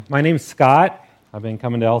My name's Scott. I've been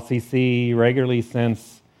coming to LCC regularly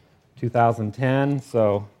since 2010,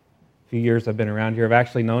 so a few years I've been around here. I've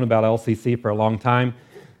actually known about LCC for a long time.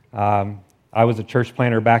 I was a church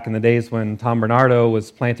planter back in the days when Tom Bernardo was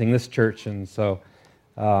planting this church, and so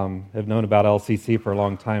I've known about LCC for a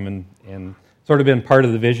long time and sort of been part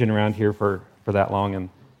of the vision around here for that long, and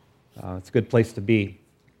it's a good place to be.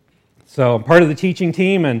 So I'm part of the teaching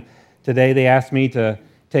team, and today they asked me to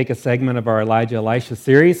take a segment of our Elijah-Elisha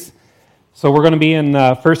series. So we're going to be in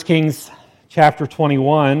 1 Kings chapter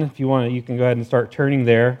 21. If you want to, you can go ahead and start turning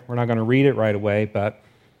there. We're not going to read it right away, but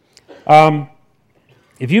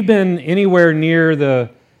if you've been anywhere near the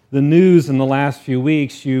news in the last few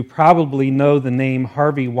weeks, you probably know the name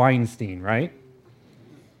Harvey Weinstein, right?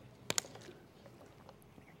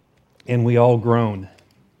 And we all groan.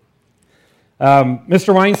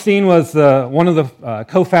 Mr. Weinstein was one of the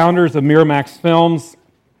co-founders of Miramax Films,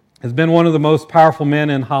 has been one of the most powerful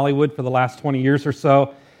men in Hollywood for the last 20 years or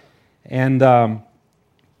so. And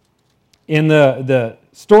in the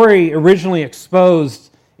story originally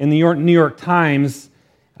exposed in the New York Times,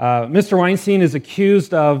 Mr. Weinstein is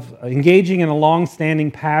accused of engaging in a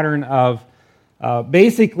long-standing pattern of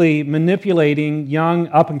basically manipulating young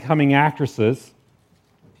up-and-coming actresses,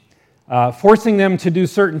 forcing them to do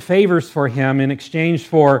certain favors for him in exchange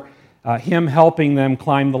for him helping them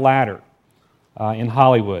climb the ladder in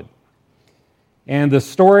Hollywood. And the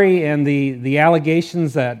story and the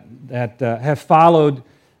allegations that have followed,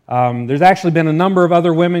 there's actually been a number of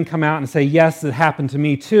other women come out and say, yes, it happened to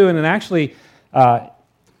me too. And it actually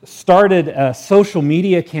started a social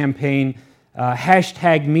media campaign,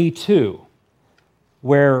 #MeToo,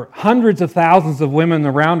 where hundreds of thousands of women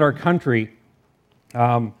around our country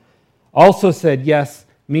also said, yes,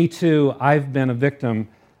 me too, I've been a victim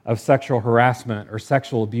of sexual harassment or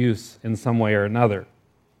sexual abuse in some way or another.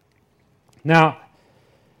 Now,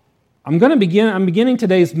 I'm beginning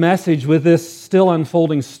today's message with this still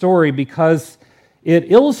unfolding story because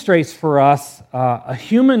it illustrates for us a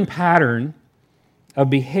human pattern of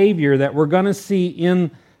behavior that we're going to see in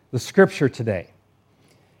the Scripture today.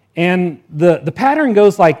 And the pattern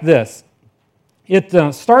goes like this. It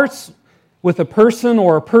starts with a person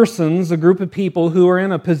or persons, a group of people who are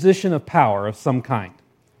in a position of power of some kind.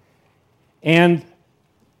 And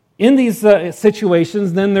in these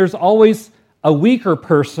situations, then there's always a weaker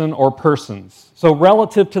person or persons. So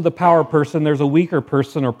relative to the power person, there's a weaker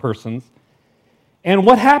person or persons. And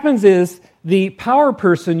what happens is the power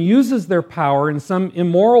person uses their power in some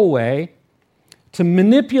immoral way to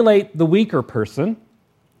manipulate the weaker person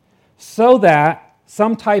so that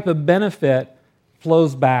some type of benefit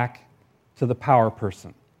flows back to the power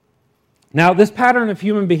person. Now, this pattern of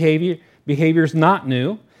human behavior is not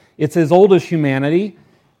new. It's as old as humanity,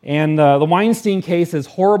 and the Weinstein case, as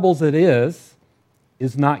horrible as it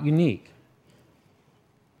is not unique.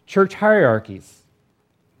 Church hierarchies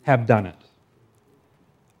have done it.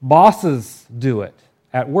 Bosses do it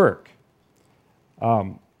at work.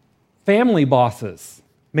 Family bosses,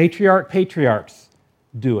 patriarchs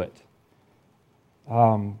do it.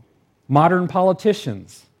 Modern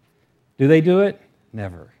politicians, do they do it?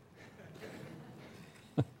 Never.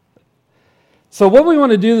 So what we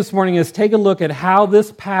want to do this morning is take a look at how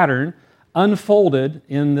this pattern unfolded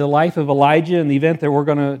in the life of Elijah and the event that we're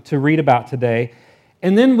going to read about today.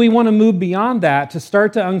 And then we want to move beyond that to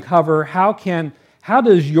start to uncover how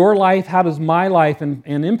does your life, how does my life, and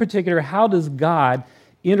in particular, how does God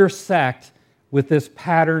intersect with this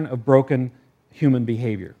pattern of broken human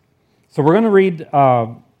behavior. So we're going to read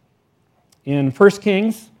in 1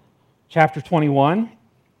 Kings chapter 21.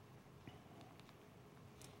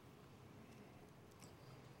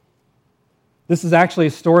 This is actually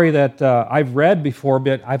a story that I've read before,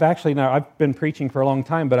 but I've been preaching for a long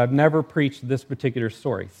time, but I've never preached this particular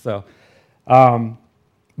story. So,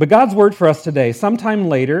 but God's word for us today. Sometime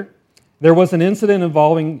later, there was an incident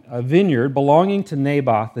involving a vineyard belonging to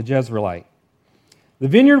Naboth the Jezreelite. The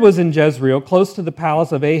vineyard was in Jezreel, close to the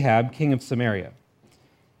palace of Ahab, king of Samaria.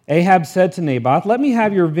 Ahab said to Naboth, "Let me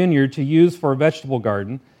have your vineyard to use for a vegetable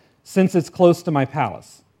garden, since it's close to my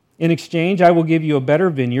palace. In exchange, I will give you a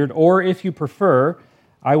better vineyard, or if you prefer,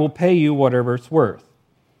 I will pay you whatever it's worth."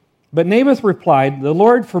 But Naboth replied, "The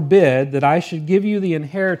Lord forbid that I should give you the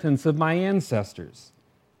inheritance of my ancestors."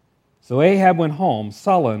 So Ahab went home,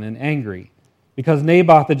 sullen and angry, because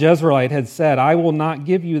Naboth the Jezreelite had said, "I will not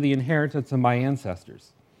give you the inheritance of my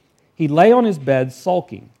ancestors." He lay on his bed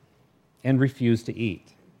sulking and refused to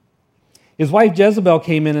eat. His wife Jezebel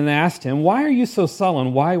came in and asked him, "Why are you so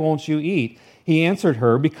sullen? Why won't you eat?" He answered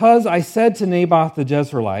her, "Because I said to Naboth the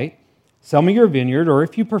Jezreelite, 'Sell me your vineyard, or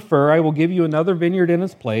if you prefer, I will give you another vineyard in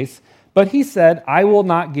its place.' But he said, I will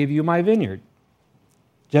not give you my vineyard.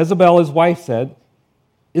 Jezebel, his wife, said,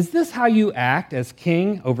 Is this how you act as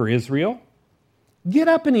king over Israel? Get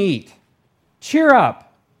up and eat. Cheer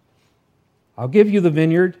up. I'll give you the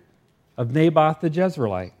vineyard of Naboth the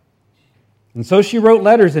Jezreelite. And so she wrote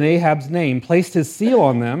letters in Ahab's name, placed his seal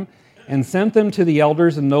on them, and sent them to the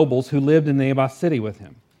elders and nobles who lived in Naboth's city with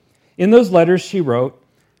him. In those letters she wrote,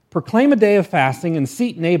 Proclaim a day of fasting and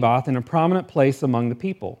seat Naboth in a prominent place among the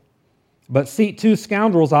people. But seat 2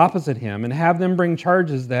 scoundrels opposite him and have them bring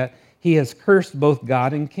charges that he has cursed both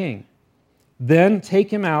God and king. Then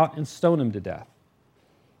take him out and stone him to death.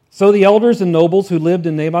 So the elders and nobles who lived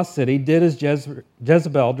in Naboth's city did as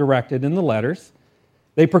Jezebel directed in the letters.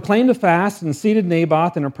 They proclaimed a fast and seated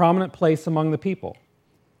Naboth in a prominent place among the people.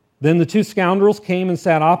 Then the 2 scoundrels came and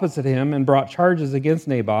sat opposite him and brought charges against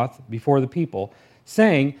Naboth before the people,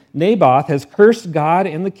 saying, Naboth has cursed God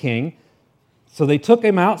and the king. So they took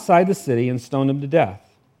him outside the city and stoned him to death.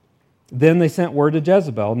 Then they sent word to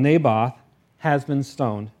Jezebel, Naboth has been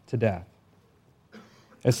stoned to death.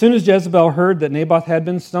 As soon as Jezebel heard that Naboth had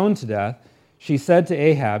been stoned to death, she said to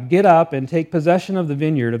Ahab, Get up and take possession of the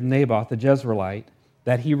vineyard of Naboth the Jezreelite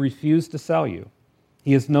that he refused to sell you.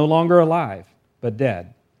 He is no longer alive, but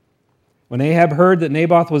dead. When Ahab heard that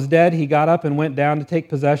Naboth was dead, he got up and went down to take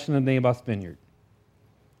possession of Naboth's vineyard.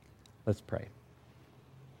 Let's pray.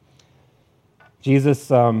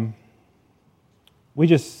 Jesus, we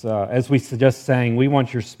just, as we just sang, we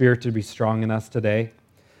want your Spirit to be strong in us today.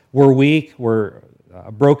 We're weak, we're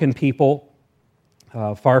broken people,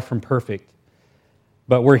 far from perfect.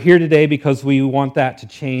 But we're here today because we want that to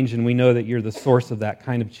change, and we know that you're the source of that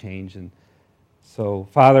kind of change. And so,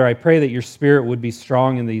 Father, I pray that your Spirit would be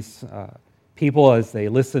strong in these people as they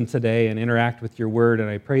listen today and interact with your word, and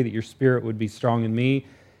I pray that your Spirit would be strong in me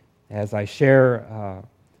as I share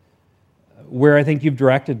where I think you've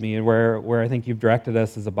directed me and where I think you've directed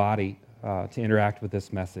us as a body to interact with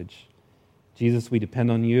this message. Jesus, we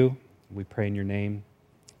depend on you. We pray in your name.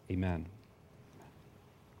 Amen.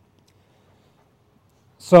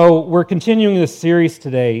 So we're continuing this series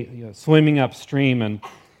today, Swimming Upstream,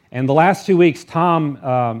 and the last 2 weeks,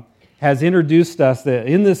 Tom has introduced us that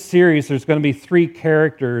in this series there's going to be 3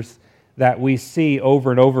 characters that we see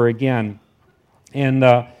over and over again. And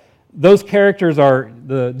those characters are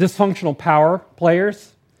the dysfunctional power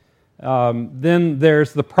players, then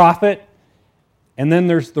there's the prophet, and then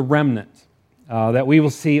there's the remnant that we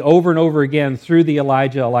will see over and over again through the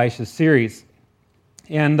Elijah-Elisha series.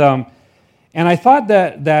 And I thought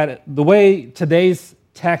that the way today's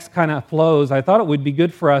text kind of flows, I thought it would be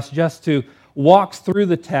good for us just to walk through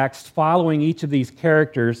the text, following each of these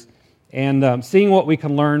characters and seeing what we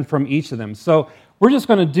can learn from each of them. So we're just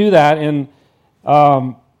going to do that. And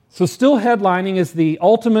so still headlining is the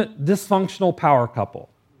ultimate dysfunctional power couple,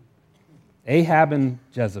 Ahab and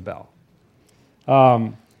Jezebel.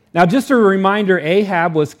 Now, just a reminder,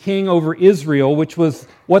 Ahab was king over Israel, which was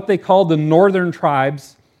what they called the northern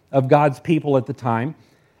tribes of God's people at the time.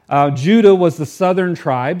 Judah was the southern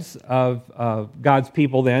tribes of God's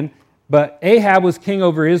people then, but Ahab was king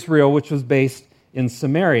over Israel, which was based in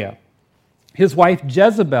Samaria. His wife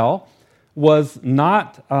Jezebel was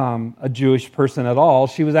not a Jewish person at all.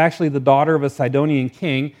 She was actually the daughter of a Sidonian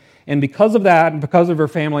king, and because of that, and because of her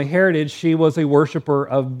family heritage, she was a worshiper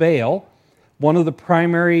of Baal, one of the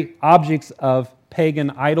primary objects of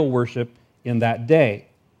pagan idol worship in that day.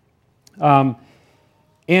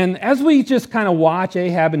 And as we just kind of watch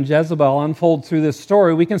Ahab and Jezebel unfold through this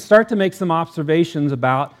story, we can start to make some observations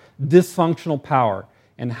about dysfunctional power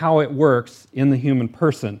and how it works in the human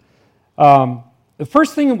person. The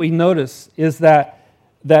first thing that we notice is that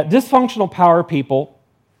dysfunctional power people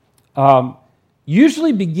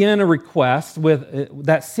usually begin a request with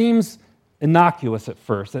that seems innocuous at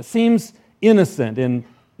first, that seems innocent and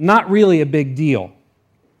not really a big deal.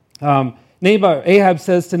 Ahab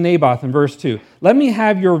says to Naboth in verse 2, "Let me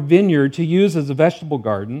have your vineyard to use as a vegetable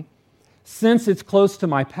garden. Since it's close to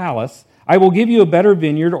my palace, I will give you a better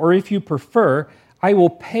vineyard, or if you prefer, I will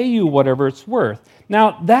pay you whatever it's worth."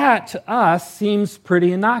 Now, that to us seems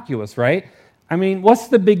pretty innocuous, right? I mean, what's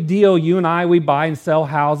the big deal? You and I, we buy and sell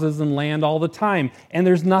houses and land all the time, and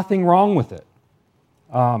there's nothing wrong with it.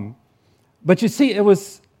 But you see, there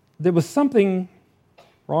was something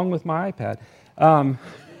wrong with my iPad.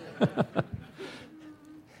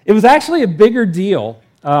 It was actually a bigger deal,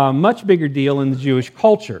 much bigger deal in the Jewish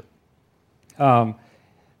culture.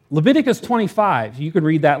 Leviticus 25, you can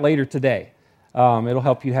read that later today. It'll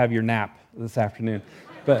help you have your nap this afternoon.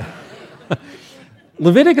 But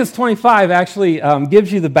Leviticus 25 actually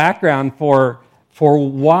gives you the background for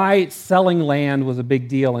why selling land was a big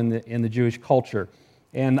deal in the Jewish culture.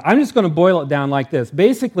 And I'm just going to boil it down like this.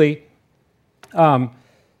 Basically,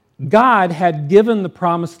 God had given the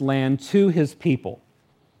promised land to his people.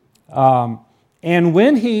 And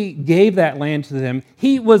when he gave that land to them,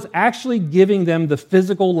 he was actually giving them the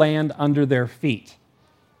physical land under their feet.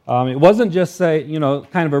 It wasn't just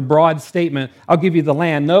kind of a broad statement, I'll give you the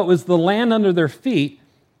land. No, it was the land under their feet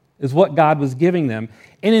is what God was giving them.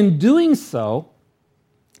 And in doing so,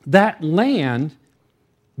 that land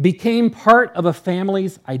became part of a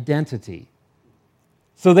family's identity.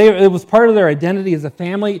 So it was part of their identity as a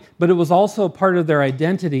family, but it was also part of their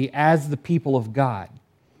identity as the people of God.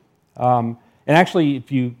 And actually,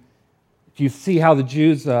 if you see how the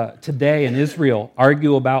Jews today in Israel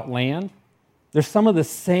argue about land, there's some of the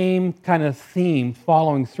same kind of theme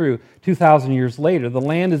following through 2,000 years later. The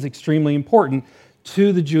land is extremely important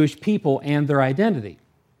to the Jewish people and their identity.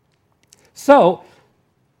 So,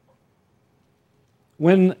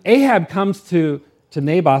 when Ahab comes to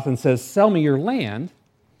Naboth and says, sell me your land,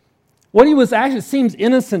 what he was actually, it seems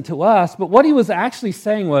innocent to us, but what he was actually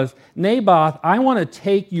saying was, Naboth, I want to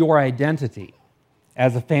take your identity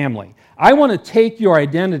as a family. I want to take your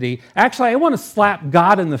identity. Actually, I want to slap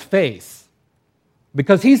God in the face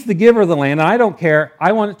because he's the giver of the land, and I don't care.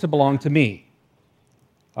 I want it to belong to me.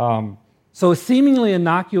 So a seemingly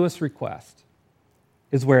innocuous request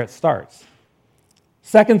is where it starts.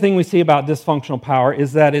 Second thing we see about dysfunctional power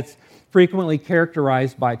is that it's frequently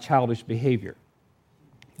characterized by childish behavior.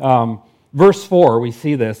 Verse 4, we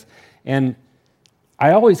see this, and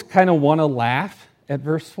I always kind of want to laugh at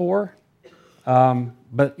verse 4,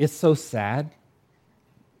 but it's so sad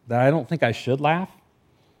that I don't think I should laugh.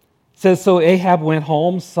 It says, so Ahab went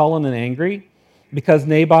home sullen and angry because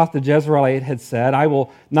Naboth the Jezreelite had said, I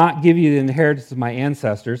will not give you the inheritance of my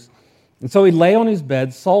ancestors. And so he lay on his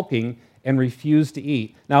bed sulking and refused to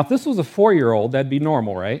eat. Now, if this was a 4-year-old, that'd be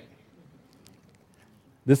normal, right?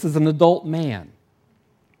 This is an adult man.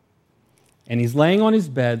 And he's laying on his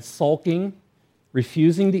bed, sulking,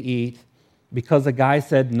 refusing to eat, because a guy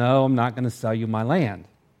said, no, I'm not going to sell you my land.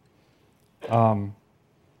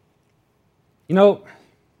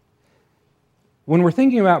 When we're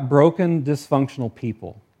thinking about broken, dysfunctional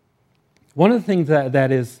people, one of the things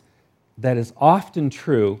that is often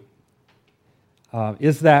true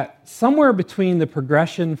is that somewhere between the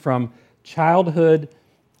progression from childhood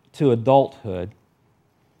to adulthood,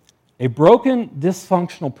 a broken,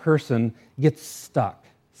 dysfunctional person gets stuck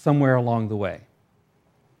somewhere along the way.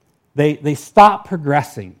 They stop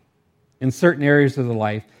progressing in certain areas of their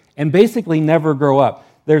life and basically never grow up.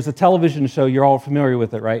 There's a television show, you're all familiar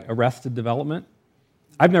with it, right? Arrested Development.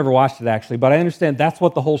 I've never watched it actually, but I understand that's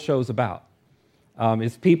what the whole show is about.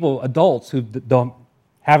 It's people, adults who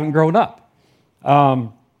haven't grown up.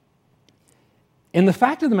 And the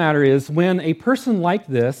fact of the matter is, when a person like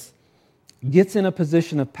this gets in a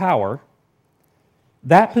position of power,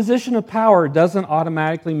 that position of power doesn't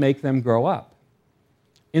automatically make them grow up.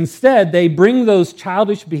 Instead, they bring those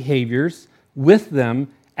childish behaviors with them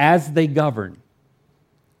as they govern.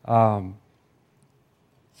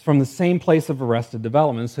 It's from the same place of Arrested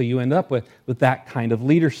Development, so you end up with that kind of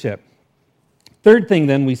leadership. Third thing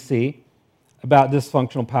then we see about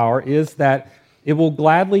dysfunctional power is that it will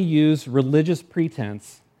gladly use religious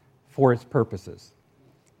pretense for its purposes.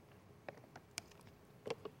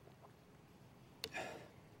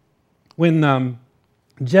 When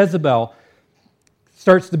Jezebel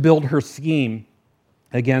starts to build her scheme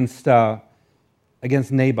against Naboth,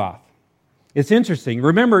 it's interesting.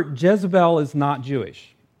 Remember, Jezebel is not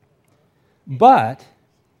Jewish, but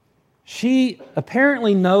she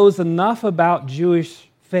apparently knows enough about Jewish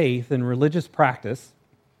faith and religious practice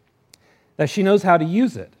that she knows how to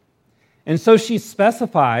use it. And so she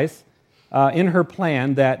specifies in her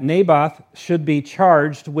plan that Naboth should be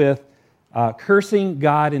charged with cursing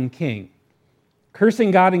God and king.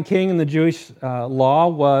 Cursing God and king in the Jewish law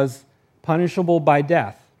was punishable by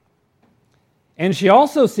death. And she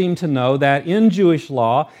also seemed to know that in Jewish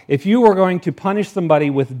law, if you were going to punish somebody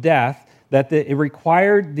with death, that it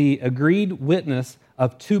required the agreed witness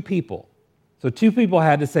of 2 people. So 2 people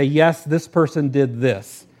had to say, yes, this person did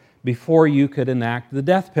this, before you could enact the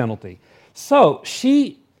death penalty. So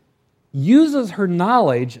she uses her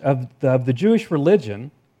knowledge of the Jewish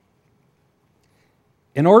religion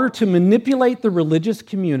in order to manipulate the religious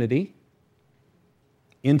community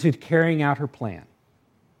into carrying out her plan.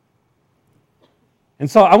 And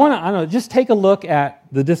so I want to just take a look at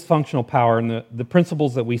the dysfunctional power and the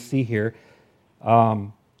principles that we see here.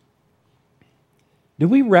 Do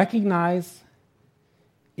we recognize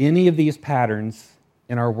any of these patterns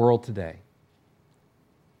in our world today?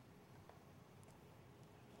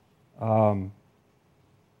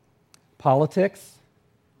 Politics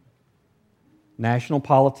national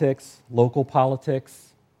politics, local politics.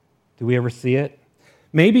 Do we ever see it?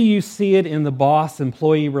 Maybe you see it in the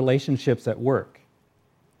boss-employee relationships at work.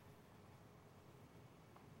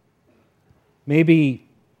 Maybe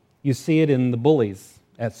you see it in the bullies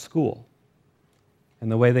at school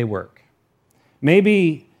and the way they work.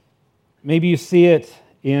 Maybe you see it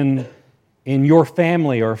in your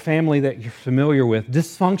family or a family that you're familiar with.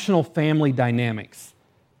 Dysfunctional family dynamics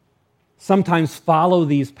sometimes follow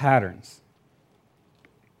these patterns.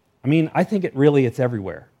 I mean, I think it's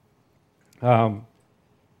everywhere.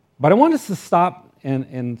 But I want us to stop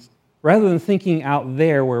and rather than thinking out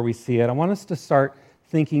there where we see it, I want us to start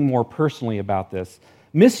thinking more personally about this.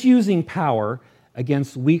 Misusing power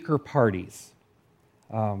against weaker parties.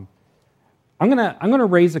 I'm gonna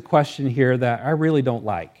raise a question here that I really don't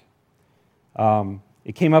like.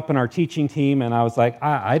 It came up in our teaching team, and I was like,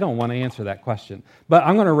 I don't want to answer that question. But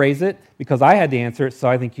I'm going to raise it because I had to answer it, so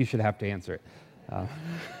I think you should have to answer it.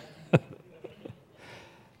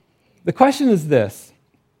 The question is this: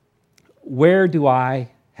 where do I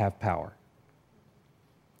have power?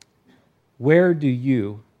 Where do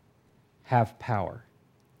you have power?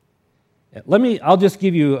 I'll just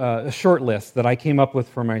give you a short list that I came up with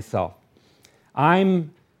for myself.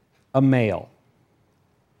 I'm a male,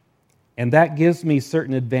 and that gives me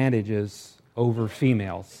certain advantages over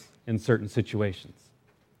females in certain situations.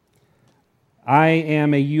 I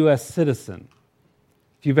am a U.S. citizen.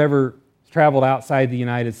 If you've ever traveled outside the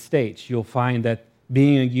United States, you'll find that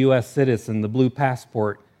being a U.S. citizen, the blue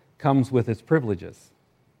passport, comes with its privileges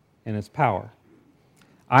and its power.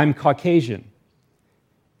 I'm Caucasian,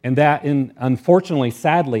 and that, unfortunately,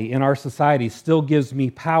 sadly, in our society, still gives me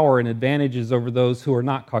power and advantages over those who are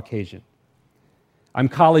not Caucasian. I'm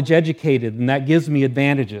college educated, and that gives me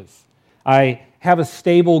advantages. I have a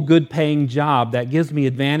stable, good-paying job. That gives me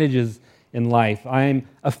advantages in life. I'm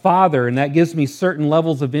a father, and that gives me certain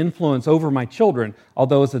levels of influence over my children,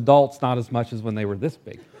 although as adults, not as much as when they were this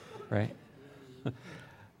big, right?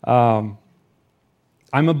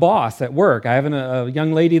 I'm a boss at work. I have a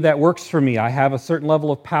young lady that works for me. I have a certain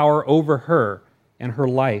level of power over her and her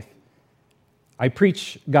life. I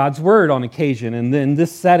preach God's word on occasion, and in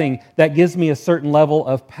this setting, that gives me a certain level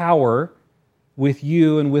of power with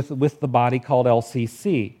you and with the body called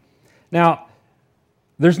LCC. Now,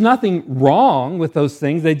 there's nothing wrong with those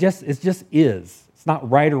things. It just is. It's not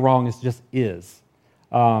right or wrong. It just is.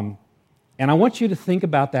 And I want you to think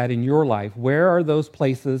about that in your life. Where are those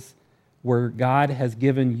places where God has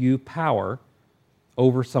given you power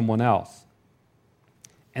over someone else?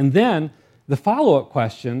 And then the follow-up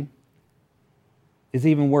question is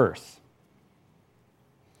even worse.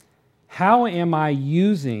 How am I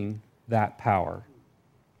using that power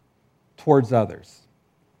towards others?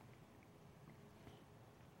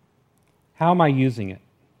 How am I using it?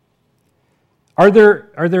 Are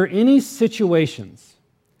there any situations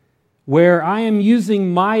where I am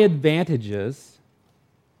using my advantages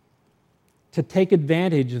to take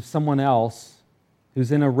advantage of someone else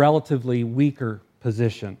who's in a relatively weaker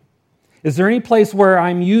position? Is there any place where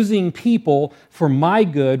I'm using people for my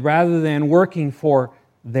good rather than working for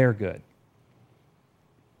their good?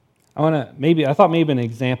 I thought maybe an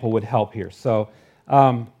example would help here. So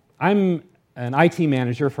I'm an IT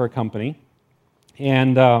manager for a company,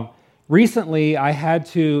 and recently I had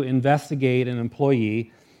to investigate an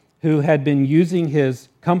employee who had been using his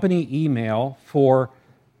company email for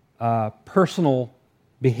personal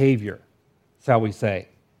behavior, shall we say,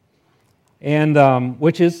 and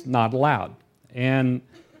which is not allowed. And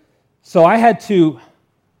so I had to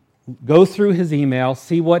go through his email,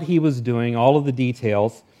 see what he was doing, all of the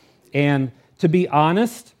details, and to be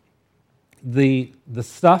honest, the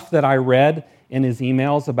stuff that I read in his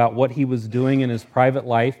emails about what he was doing in his private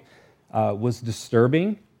life was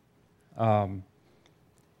disturbing.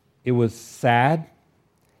 It was sad,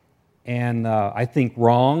 and I think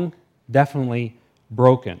wrong, definitely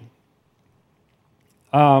broken.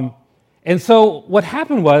 And so what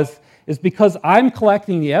happened is because I'm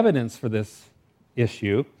collecting the evidence for this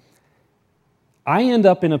issue, I end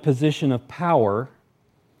up in a position of power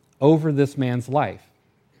over this man's life,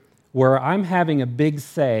 where I'm having a big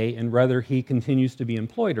say in whether he continues to be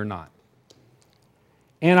employed or not.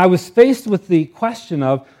 And I was faced with the question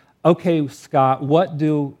of, okay, Scott, what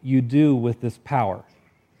do you do with this power?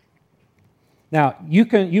 Now, you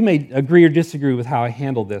may agree or disagree with how I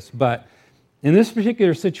handled this, but in this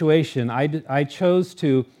particular situation, I chose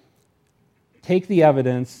to take the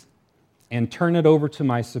evidence and turn it over to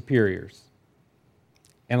my superiors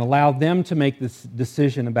and allow them to make this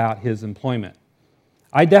decision about his employment.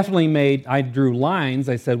 I drew lines.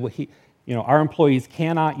 I said, our employees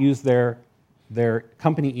cannot use their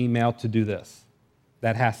company email to do this.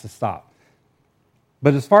 that has to stop.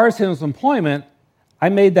 But as far as his employment, I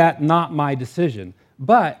made that not my decision.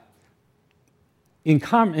 But in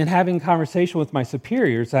having conversation with my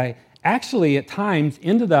superiors, I actually at times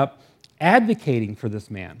ended up advocating for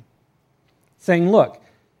this man, saying, look,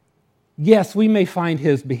 yes, we may find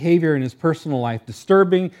his behavior in his personal life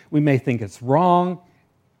disturbing. We may think it's wrong.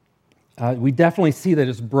 We definitely see that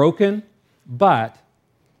it's broken, but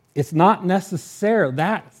that's not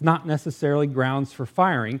necessarily grounds for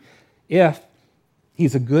firing if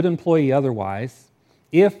he's a good employee otherwise,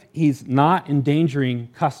 if he's not endangering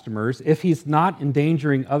customers, if he's not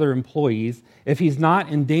endangering other employees, if he's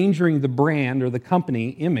not endangering the brand or the company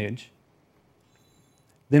image,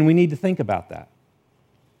 then we need to think about that.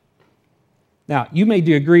 Now, you may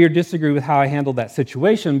agree or disagree with how I handled that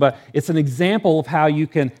situation, but it's an example of how you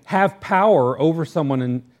can have power over someone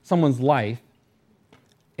in someone's life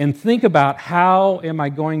and think about how am I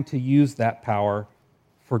going to use that power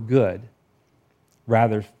for good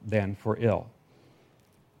rather than for ill.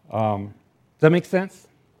 Does that make sense?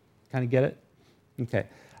 Kind of get it? Okay.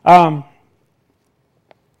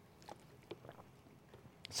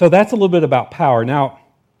 So that's a little bit about power. Now,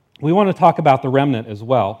 we want to talk about the remnant as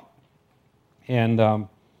well. And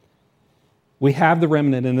we have the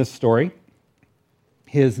remnant in this story.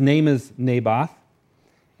 His name is Naboth,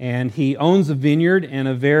 and he owns a vineyard in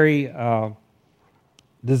a very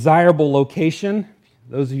desirable location.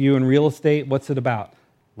 Those of you in real estate, what's it about?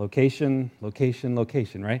 Location, location,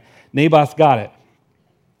 location, right? Naboth's got it.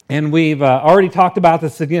 And we've already talked about the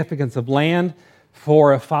significance of land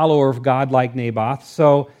for a follower of God like Naboth.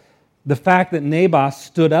 So the fact that Naboth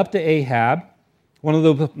stood up to Ahab, one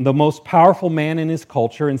of the most powerful man in his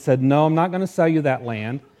culture, and said, no, I'm not going to sell you that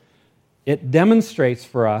land, it demonstrates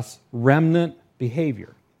for us remnant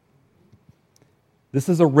behavior. This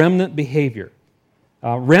is a remnant behavior.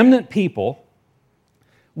 Remnant people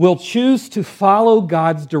will choose to follow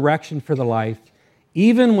God's direction for their life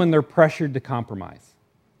even when they're pressured to compromise.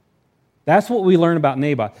 That's what we learn about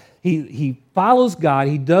Naboth. He follows God,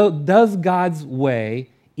 he does God's way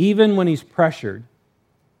even when he's pressured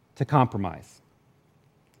to compromise.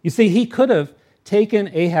 You see, he could have taken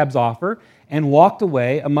Ahab's offer and walked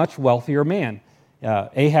away a much wealthier man.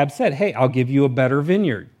 Ahab said, hey, I'll give you a better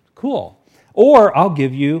vineyard. Cool. Or I'll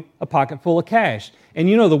give you a pocket full of cash. And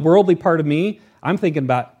you know, the worldly part of me, I'm thinking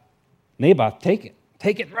about, Naboth, take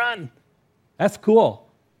it, run. That's cool.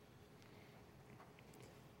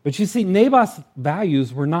 But you see, Naboth's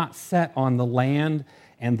values were not set on the land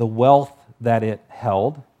and the wealth that it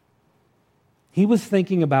held. He was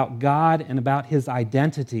thinking about God and about his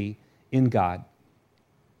identity in God.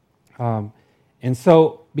 And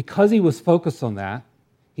so, because he was focused on that,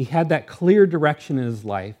 he had that clear direction in his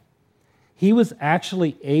life, he was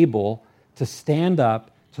actually able to stand up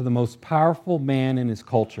to the most powerful man in his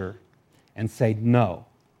culture and say, no,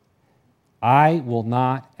 I will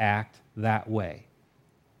not act that way.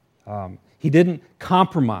 He didn't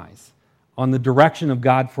compromise on the direction of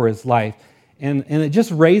God for his life. And it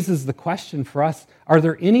just raises the question for us, are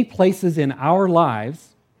there any places in our lives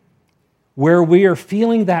where we are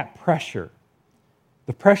feeling that pressure,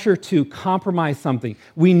 the pressure to compromise something?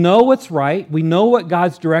 We know what's right, we know what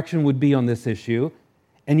God's direction would be on this issue,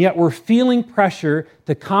 and yet we're feeling pressure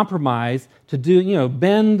to compromise, to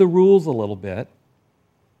bend the rules a little bit.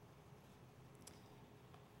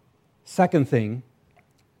 Second thing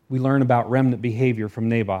we learn about remnant behavior from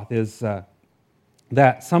Naboth is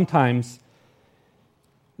that sometimes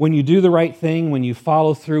when you do the right thing, when you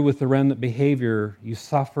follow through with the remnant behavior, you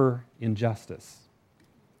suffer injustice.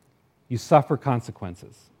 You suffer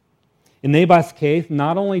consequences. In Naboth's case,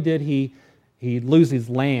 not only did he lose his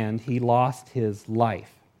land, he lost his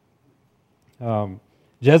life.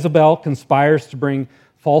 Jezebel conspires to bring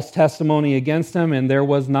false testimony against him, and there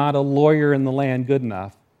was not a lawyer in the land good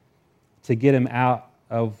enough to get him out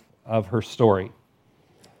of her story.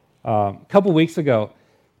 A couple weeks ago,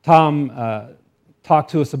 Tom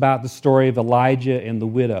talked to us about the story of Elijah and the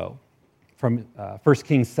widow from 1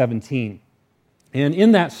 Kings 17. And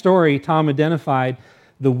in that story, Tom identified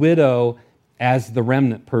the widow as the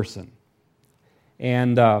remnant person.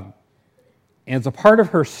 And as a part of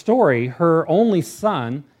her story, her only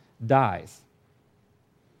son dies.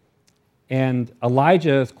 And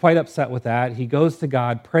Elijah is quite upset with that. He goes to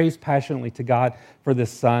God, prays passionately to God for this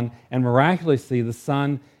son, and miraculously the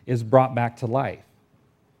son is brought back to life.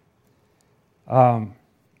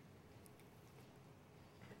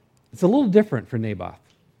 It's a little different for Naboth.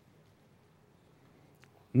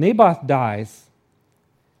 Naboth dies,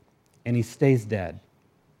 and he stays dead.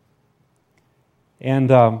 And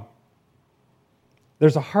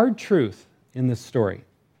there's a hard truth in this story,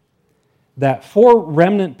 that for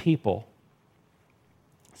remnant people,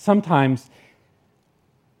 sometimes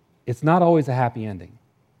it's not always a happy ending.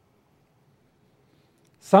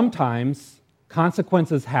 Sometimes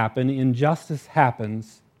consequences happen, injustice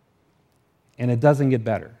happens, and it doesn't get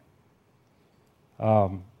better.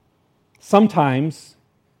 Sometimes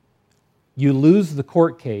you lose the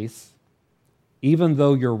court case even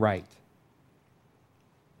though you're right.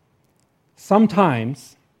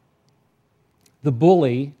 Sometimes the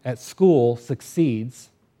bully at school succeeds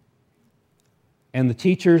and the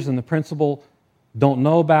teachers and the principal don't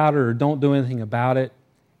know about it or don't do anything about it,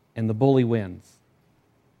 and the bully wins.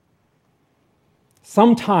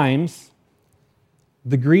 Sometimes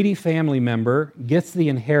the greedy family member gets the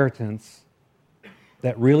inheritance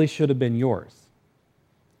that really should have been yours.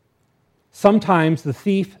 Sometimes the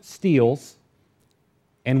thief steals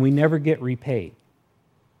and we never get repaid.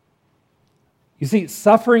 You see,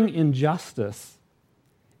 suffering injustice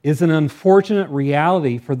is an unfortunate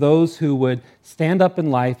reality for those who would stand up in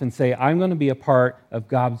life and say, I'm going to be a part of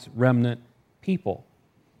God's remnant people.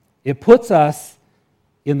 It puts us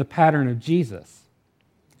in the pattern of Jesus,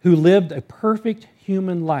 who lived a perfect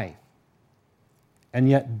human life and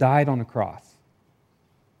yet died on a cross.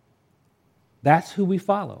 That's who we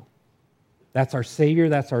follow. That's our Savior,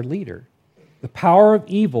 that's our leader. The power of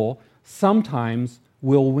evil sometimes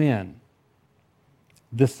will win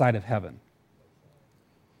this side of heaven.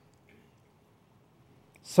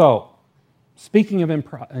 So, speaking of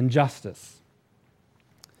injustice,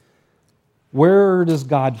 where does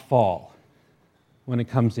God fall when it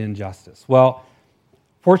comes to injustice? Well,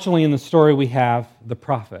 fortunately in the story we have the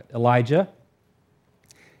prophet Elijah.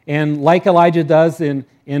 And like Elijah does in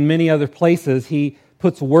many other places, he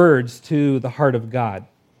puts words to the heart of God.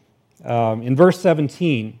 In verse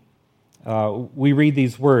 17, we read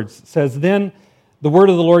these words. It says, Then the word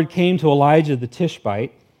of the Lord came to Elijah the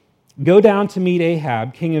Tishbite, Go down to meet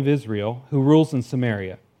Ahab, king of Israel, who rules in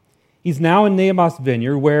Samaria. He's now in Naboth's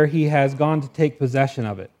vineyard, where he has gone to take possession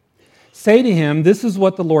of it. Say to him, This is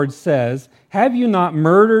what the Lord says, Have you not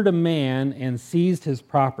murdered a man and seized his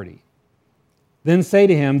property? Then say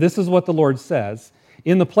to him, This is what the Lord says,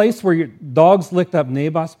 In the place where your dogs licked up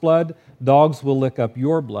Naboth's blood, dogs will lick up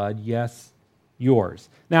your blood, yes, yours.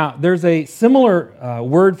 Now, there's a similar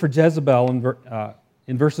word for Jezebel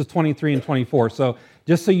in verses 23 and 24. So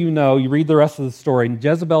just so you know, you read the rest of the story, and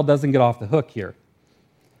Jezebel doesn't get off the hook here.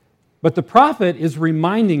 But the prophet is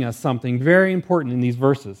reminding us something very important in these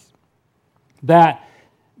verses, that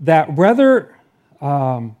whether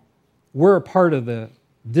we're a part of the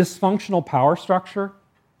dysfunctional power structure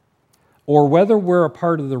or whether we're a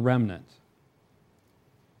part of the remnant,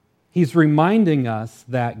 he's reminding us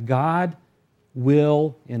that God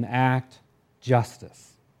will enact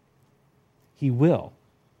justice. He will.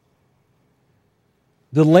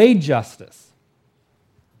 Delayed justice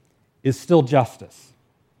is still justice.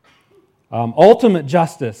 Ultimate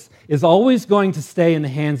justice is always going to stay in the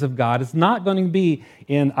hands of God. It's not going to be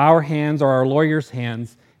in our hands or our lawyers'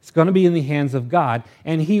 hands. It's going to be in the hands of God,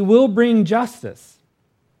 and He will bring justice,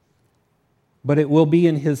 but it will be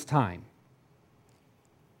in His time.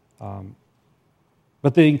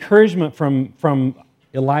 But the encouragement from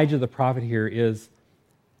Elijah the prophet here is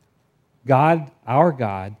God, our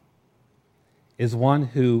God, is one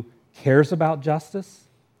who cares about justice.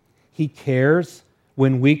 He cares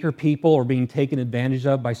when weaker people are being taken advantage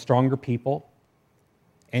of by stronger people,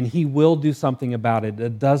 and He will do something about it.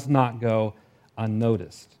 It does not go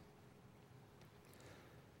unnoticed.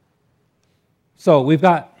 So we've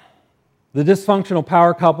got the dysfunctional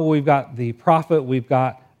power couple, we've got the prophet, we've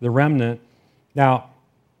got the remnant. Now,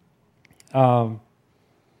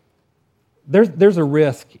 there's a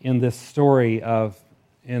risk in this story of,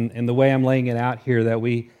 in the way I'm laying it out here, that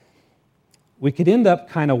we could end up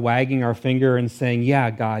kind of wagging our finger and saying, yeah,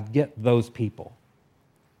 God, get those people,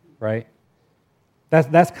 right?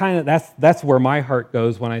 That's where my heart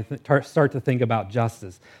goes when I start to think about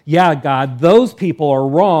justice. Yeah, God, those people are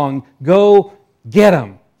wrong. Go get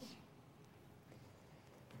them.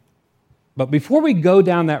 But before we go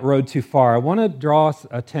down that road too far, I want to draw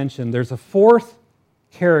attention. There's a fourth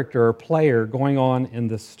character or player going on in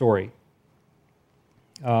this story.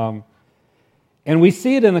 And we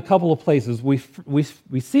see it in a couple of places. We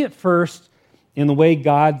see it first in the way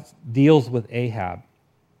God deals with Ahab.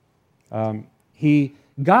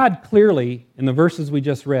 God clearly, in the verses we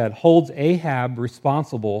just read, holds Ahab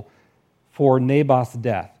responsible for Naboth's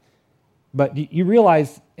death. But you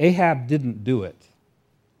realize Ahab didn't do it.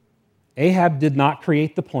 Ahab did not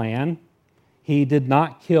create the plan. He did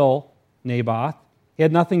not kill Naboth. He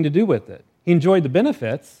had nothing to do with it. He enjoyed the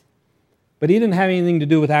benefits, but he didn't have anything to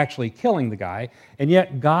do with actually killing the guy, and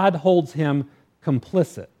yet God holds him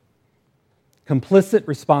complicit. Complicit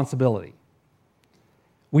responsibility.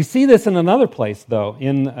 We see this in another place, though,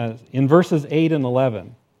 in verses 8 and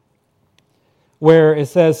 11, where it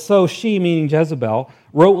says, "So she," meaning Jezebel,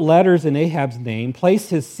 "wrote letters in Ahab's name, placed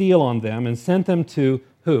his seal on them, and sent them to"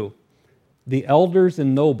 who? "The elders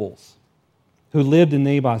and nobles who lived in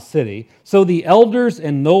Naboth's city. So the elders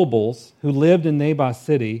and nobles who lived in Naboth's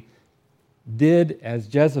city did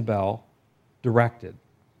as Jezebel directed."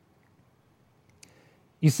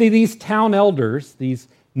 You see, these town elders, these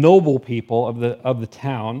noble people of the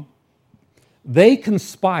town, they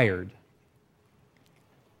conspired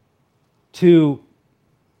to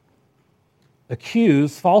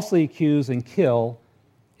falsely accuse, and kill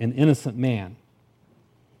an innocent man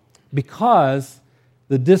because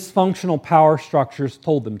the dysfunctional power structures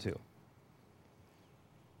told them to.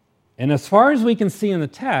 And as far as we can see in the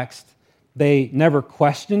text, they never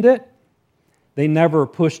questioned it, they never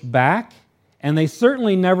pushed back, and they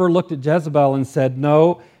certainly never looked at Jezebel and said,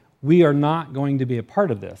 "No, we are not going to be a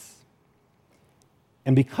part of this."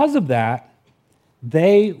 And because of that,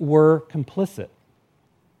 they were complicit.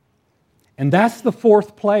 And that's the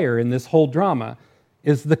fourth player in this whole drama,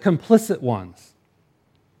 is the complicit ones.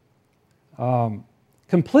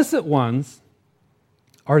 Complicit ones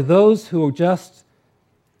are those who just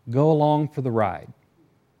go along for the ride.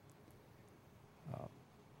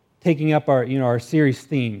 Taking up our series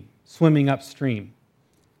theme, swimming upstream.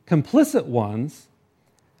 Complicit ones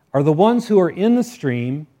are the ones who are in the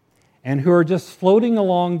stream and who are just floating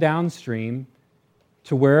along downstream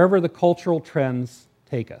to wherever the cultural trends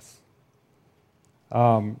take us.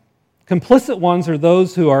 Complicit ones are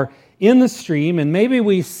those who are in the stream, and maybe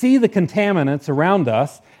we see the contaminants around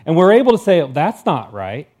us, and we're able to say, "Oh, that's not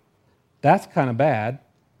right. That's kind of bad."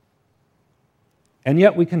 And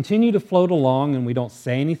yet we continue to float along, and we don't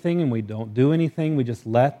say anything, and we don't do anything. We just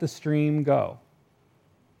let the stream go.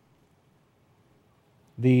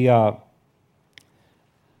 I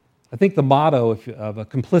think the motto of a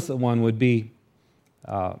complicit one would be,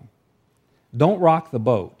 "Don't rock the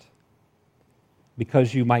boat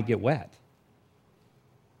because you might get wet."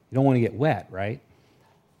 You don't want to get wet, right?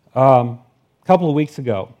 A couple of weeks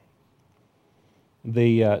ago,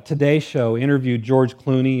 the Today Show interviewed George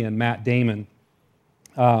Clooney and Matt Damon.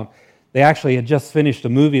 They actually had just finished a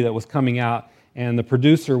movie that was coming out, and the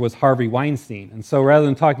producer was Harvey Weinstein. And so rather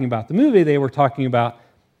than talking about the movie, they were talking about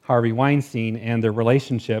Harvey Weinstein and their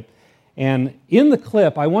relationship. And in the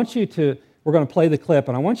clip, we're going to play the clip,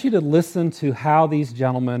 and I want you to listen to how these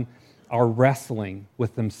gentlemen are wrestling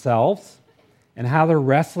with themselves and how they're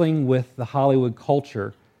wrestling with the Hollywood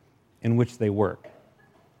culture in which they work.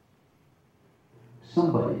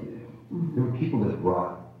 Somebody knew. There were people that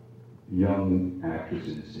brought young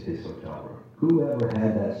actresses to his hotel room. Whoever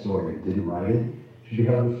had that story and didn't write it should be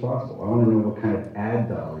held responsible. I want to know what kind of ad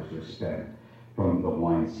dollars were spent from the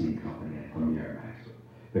Weinstein Company and from Miramax,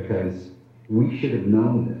 because we should have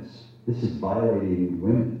known this. This is violating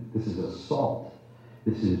women. This is assault.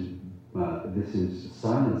 This is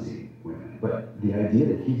silencing women. But the idea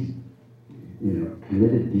that he's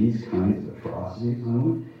committed these kinds of atrocities on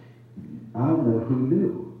women, I don't know who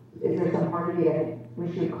knew. Is there some part of you that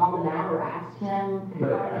we should call him out or ask him?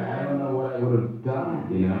 But I don't know what I would have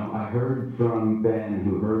done, I heard from Ben,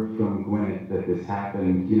 who heard from Gwyneth that this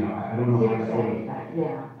happened, I don't know how that would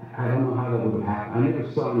have... I don't know how that would have happened. I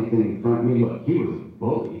never saw anything in front of me. Look, he was a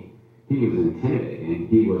bully. He was intimidating.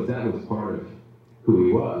 That was part of who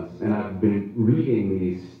he was. And I've been reading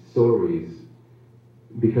these stories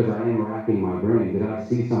because I am racking my brain. Did I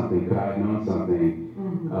see something? Could I have known something?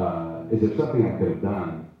 Mm-hmm. Is there something I could have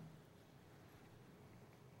done?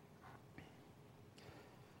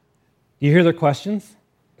 Do you hear their questions?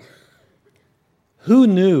 Who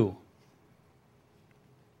knew?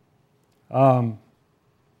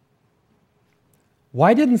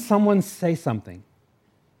 Why didn't someone say something?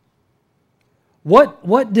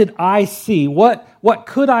 What did I see? What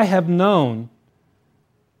could I have known?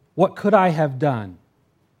 What could I have done?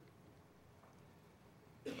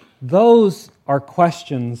 Those are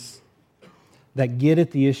questions that get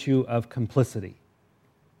at the issue of complicity.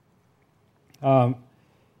 You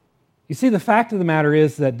see, the fact of the matter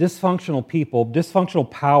is that dysfunctional people, dysfunctional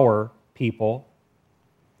power people,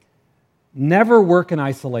 never work in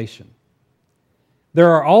isolation. There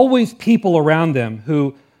are always people around them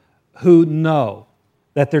who know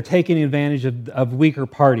that they're taking advantage of weaker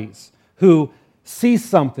parties, who see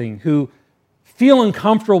something, who feel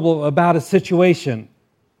uncomfortable about a situation.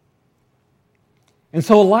 And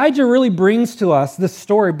so Elijah really brings to us, this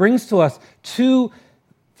story brings to us two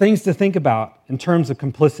things to think about in terms of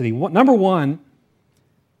complicity. Number one,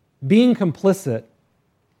 being complicit,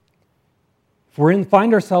 if we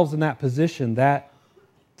find ourselves in that position, that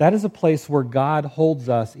is a place where God holds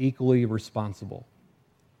us equally responsible.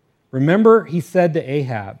 Remember, he said to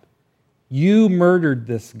Ahab, "You murdered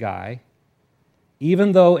this guy,"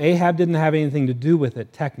 even though Ahab didn't have anything to do with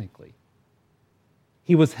it technically.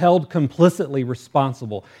 He was held complicitly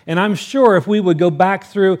responsible. And I'm sure if we would go back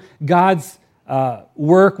through God's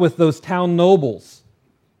work with those town nobles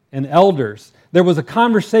and elders, there was a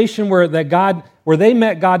conversation where they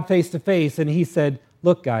met God face to face, and he said,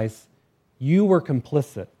 "Look, guys, you were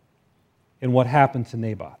complicit in what happened to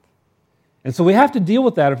Naboth." And so we have to deal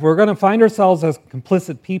with that. If we're going to find ourselves as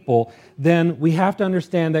complicit people, then we have to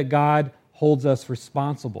understand that God holds us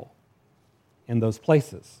responsible in those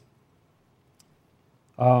places.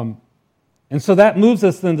 And so that moves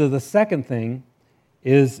us then to the second thing,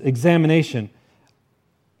 is examination.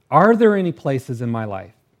 Are there any places in my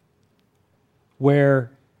life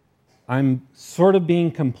where I'm sort of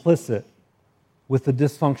being complicit with the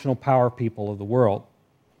dysfunctional power people of the world?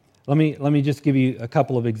 Let me just give you a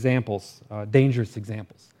couple of examples, dangerous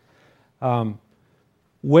examples.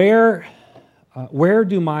 Where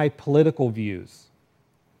do my political views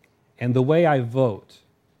and the way I vote,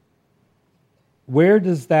 where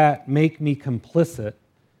does that make me complicit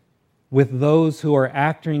with those who are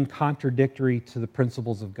acting contradictory to the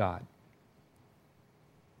principles of God?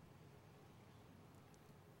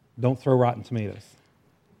 Don't throw rotten tomatoes.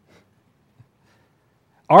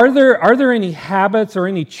 Are there any habits or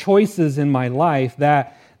any choices in my life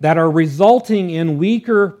that are resulting in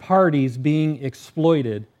weaker parties being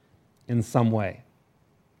exploited in some way?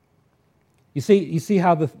 You see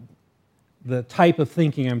how the type of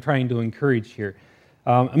thinking I'm trying to encourage here.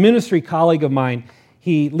 A ministry colleague of mine,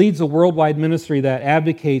 he leads a worldwide ministry that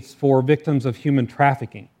advocates for victims of human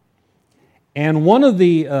trafficking. And one of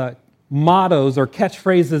the mottos or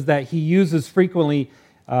catchphrases that he uses frequently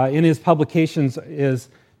in his publications is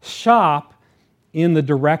 "shop in the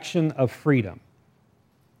direction of freedom."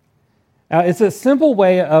 Now, it's a simple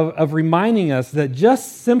way of reminding us that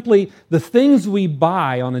just simply the things we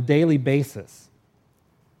buy on a daily basis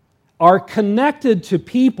are connected to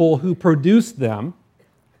people who produce them.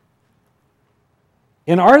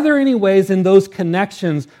 And are there any ways in those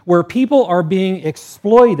connections where people are being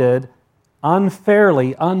exploited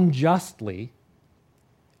unfairly, unjustly,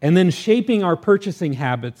 and then shaping our purchasing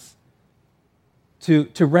habits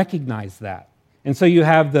to recognize that? And so you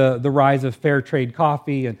have the rise of fair trade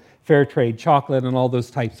coffee and fair trade chocolate and all those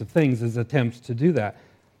types of things as attempts to do that.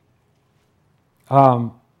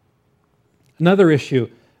 Another issue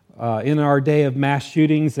in our day of mass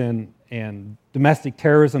shootings and domestic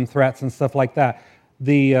terrorism threats and stuff like that,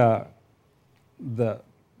 the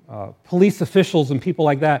police officials and people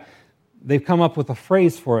like that, they've come up with a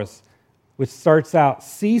phrase for us which starts out,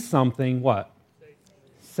 "See something, what?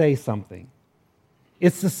 Say something."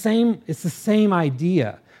 It's the same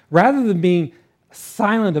idea. Rather than being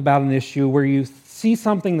silent about an issue where you see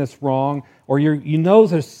something that's wrong or you know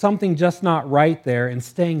there's something just not right there and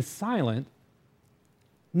staying silent,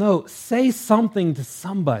 no, say something to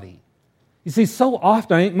somebody. You see, so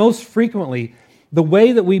often, I think most frequently, the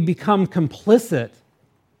way that we become complicit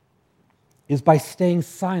is by staying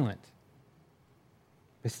silent.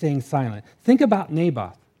 By staying silent. Think about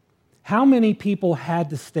Naboth. How many people had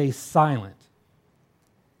to stay silent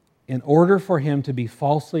in order for him to be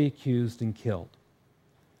falsely accused and killed?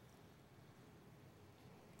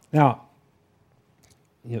 Now,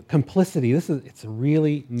 complicity, it's a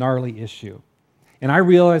really gnarly issue. And I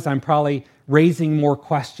realize I'm probably raising more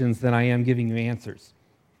questions than I am giving you answers.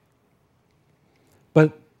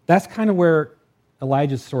 But that's kind of where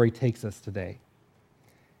Elijah's story takes us today.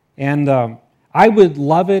 And I would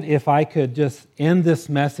love it if I could just end this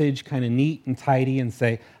message kind of neat and tidy and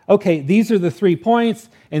say, okay, these are the 3 points,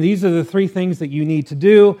 and these are the 3 things that you need to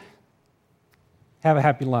do. Have a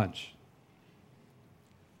happy lunch.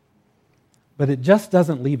 But it just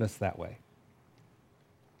doesn't leave us that way.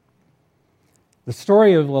 The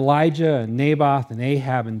story of Elijah and Naboth and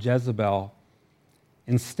Ahab and Jezebel,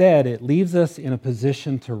 instead, it leaves us in a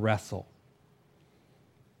position to wrestle.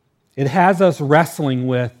 It has us wrestling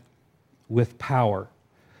with power.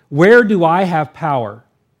 Where do I have power?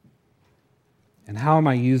 And how am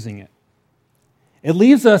I using it? It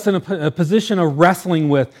leaves us in a position of wrestling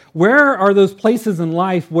with where are those places in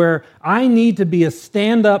life where I need to be a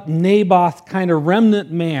stand-up Naboth kind of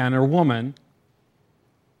remnant man or woman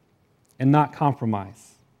and not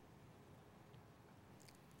compromise.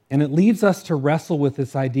 And it leaves us to wrestle with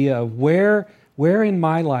this idea of where in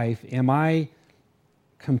my life am I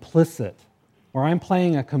complicit or I'm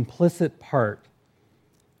playing a complicit part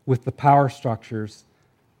with the power structures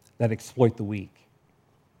that exploit the weak.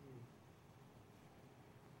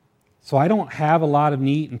 So I don't have a lot of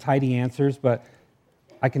neat and tidy answers, but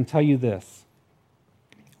I can tell you this.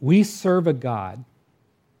 We serve a God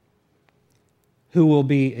who will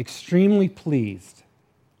be extremely pleased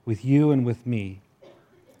with you and with me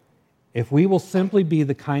if we will simply be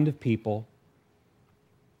the kind of people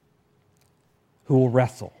who will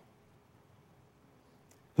wrestle.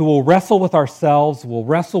 Who will wrestle with ourselves, will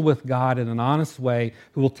wrestle with God in an honest way,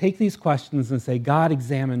 who will take these questions and say, God,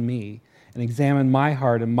 examine me and examine my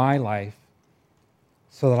heart and my life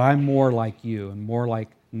so that I'm more like you and more like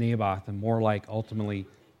Naboth and more like, ultimately,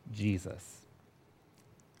 Jesus.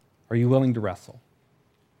 Are you willing to wrestle?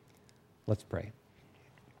 Let's pray.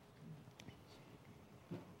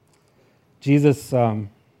 Jesus,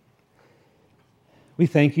 we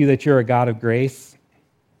thank you that you're a God of grace,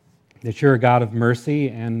 that you're a God of mercy,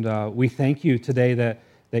 and we thank you today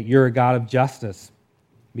that you're a God of justice,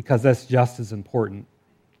 because that's just as important.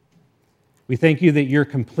 We thank you that you're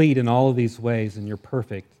complete in all of these ways and you're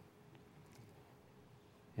perfect.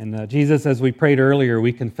 And Jesus, as we prayed earlier,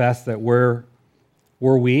 we confess that we're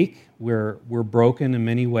weak, we're broken in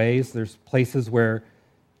many ways. There's places where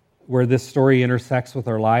this story intersects with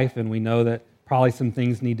our life, and we know that probably some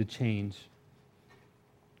things need to change.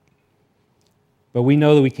 But we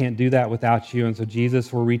know that we can't do that without you, and so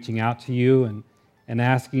Jesus, we're reaching out to you and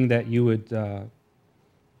asking that you would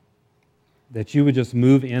just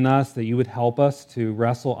move in us, that you would help us to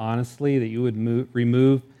wrestle honestly, that you would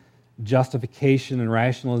remove justification and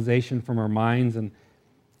rationalization from our minds, and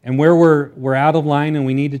where we're out of line and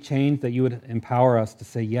we need to change, that you would empower us to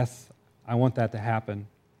say, yes, I want that to happen.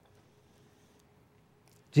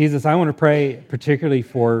 Jesus, I want to pray particularly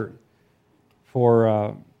for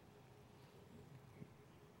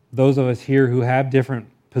those of us here who have different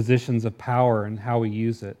positions of power and how we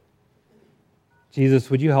use it. Jesus,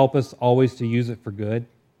 would you help us always to use it for good?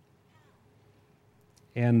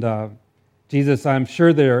 And Jesus, I'm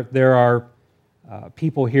sure there are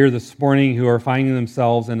people here this morning who are finding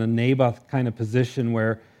themselves in a Naboth kind of position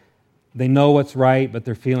where they know what's right, but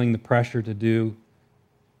they're feeling the pressure to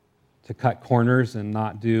cut corners and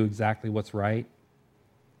not do exactly what's right.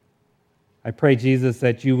 I pray, Jesus,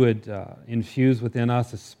 that you would infuse within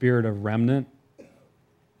us a spirit of remnant,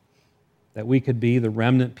 that we could be the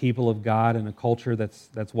remnant people of God in a culture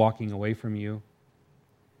that's walking away from you.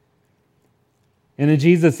 And in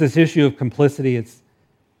Jesus, this issue of complicity, it's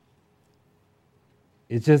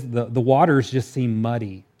just the waters just seem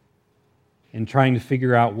muddy in trying to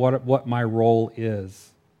figure out what my role is.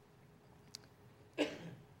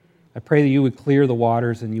 I pray that you would clear the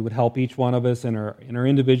waters and you would help each one of us in our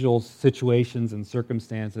individual situations and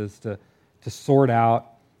circumstances to sort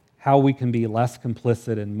out how we can be less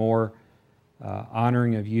complicit and more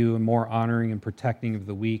honoring of you and more honoring and protecting of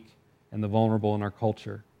the weak and the vulnerable in our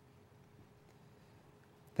culture.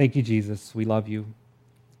 Thank you, Jesus. We love you.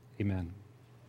 Amen.